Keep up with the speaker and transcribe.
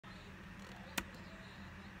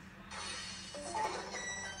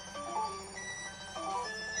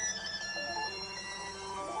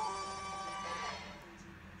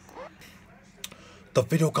The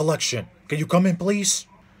video collection. Can you come in, please?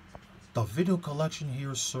 The video collection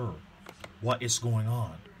here, sir. What is going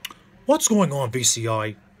on? What's going on,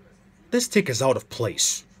 VCI? This tick is out of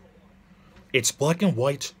place. It's black and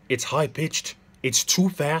white, it's high-pitched, it's too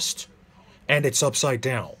fast, and it's upside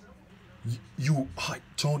down. You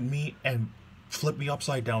high-toned me and flipped me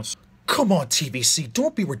upside down. Come on, TVC,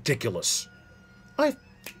 don't be ridiculous. I've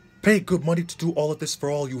paid good money to do all of this for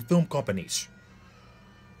all you film companies.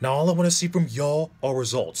 Now all I want to see from y'all are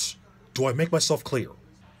results. Do I make myself clear?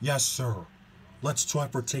 Yes, sir. Let's try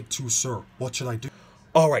for take 2, sir. What should I do?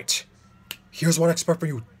 Alright, here's what I expect from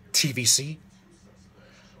you, TVC.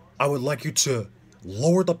 I would like you to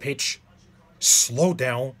lower the pitch, slow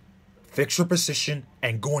down, fix your position,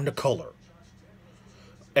 and go into color.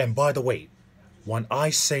 And by the way, when I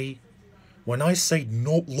say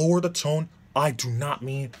no, lower the tone, I do not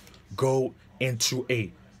mean go into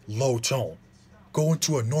a low tone. Go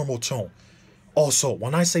into a normal tone. Also,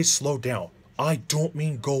 when I say slow down, I don't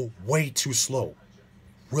mean go way too slow.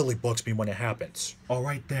 Really bugs me when it happens.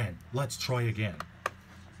 Alright then, let's try again.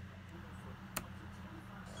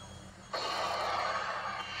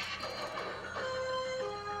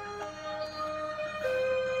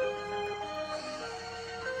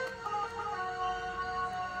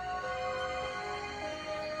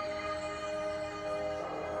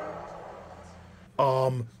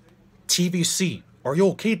 TVC, are you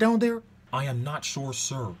okay down there? I am not sure,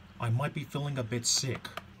 sir. I might be feeling a bit sick.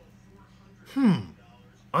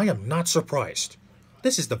 I am not surprised.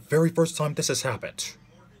 This is the very first time this has happened.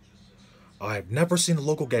 I've never seen a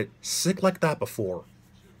local get sick like that before.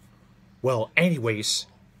 Well, anyways,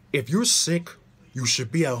 if you're sick, you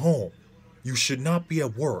should be at home. You should not be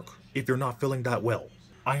at work if you're not feeling that well.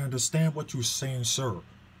 I understand what you're saying, sir,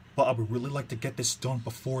 but I would really like to get this done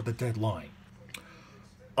before the deadline.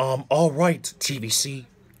 Alright, TVC.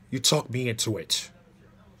 You talked me into it.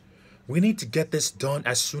 We need to get this done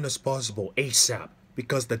as soon as possible, ASAP,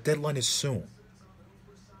 because the deadline is soon.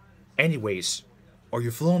 Anyways, are you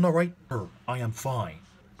feeling alright? Sure, I am fine.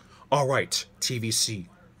 Alright, TVC.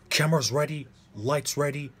 Cameras ready, lights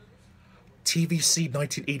ready. TVC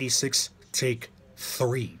 1986, take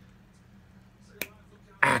 3.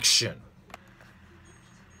 Action.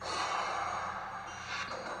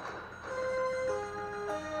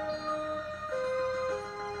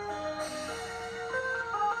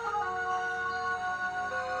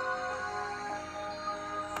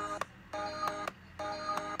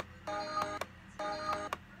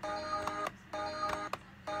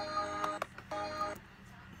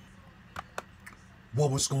 What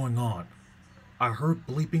was going on? I heard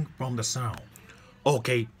bleeping from the sound.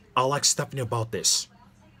 Okay, I'll ask Stephanie about this.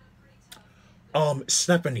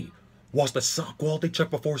 Stephanie, was the sound quality checked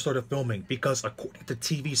before we started filming? Because according to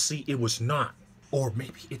TVC, it was not. Or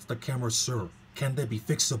maybe it's the camera, sir. Can they be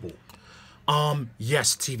fixable?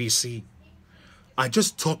 Yes, TVC. I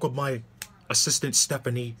just talked with my assistant,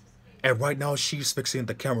 Stephanie, and right now she's fixing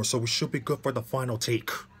the camera, so we should be good for the final take.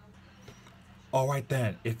 Alright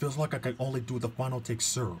then, it feels like I can only do the final take,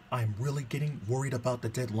 sir. I am really getting worried about the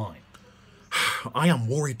deadline. I am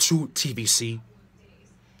worried too, TVC.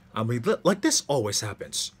 I mean, like this always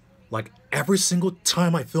happens. Like every single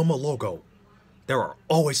time I film a logo, there are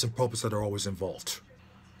always some problems that are always involved.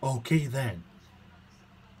 Okay then.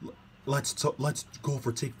 Let's go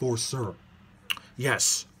for take 4, sir.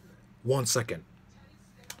 Yes. 1 second.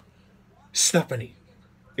 Stephanie,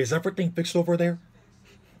 is everything fixed over there?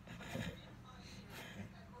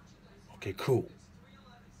 Okay, cool.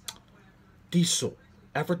 Diesel,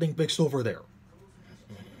 everything fixed over there.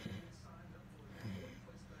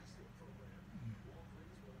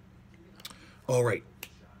 Alright,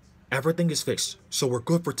 everything is fixed, so we're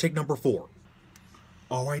good for take number 4.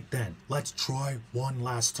 Alright then, let's try one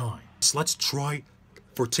last time. So let's try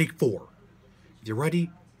for take 4. If you're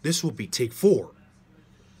ready, this will be take 4.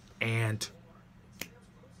 And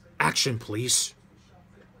action, please.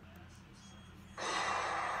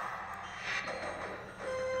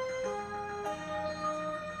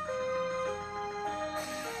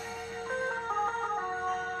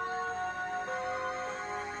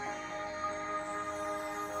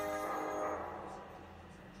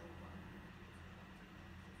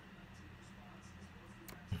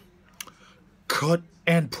 Cut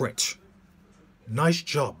and print. Nice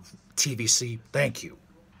job, TVC. Thank you.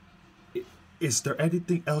 Is there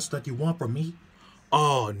anything else that you want from me?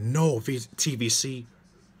 Oh, no, TVC.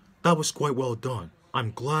 That was quite well done. I'm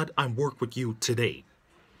glad I worked with you today.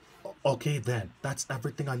 Okay then, that's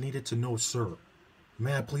everything I needed to know, sir.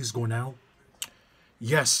 May I please go now?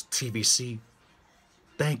 Yes, TVC.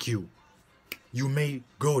 Thank you. You may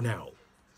go now.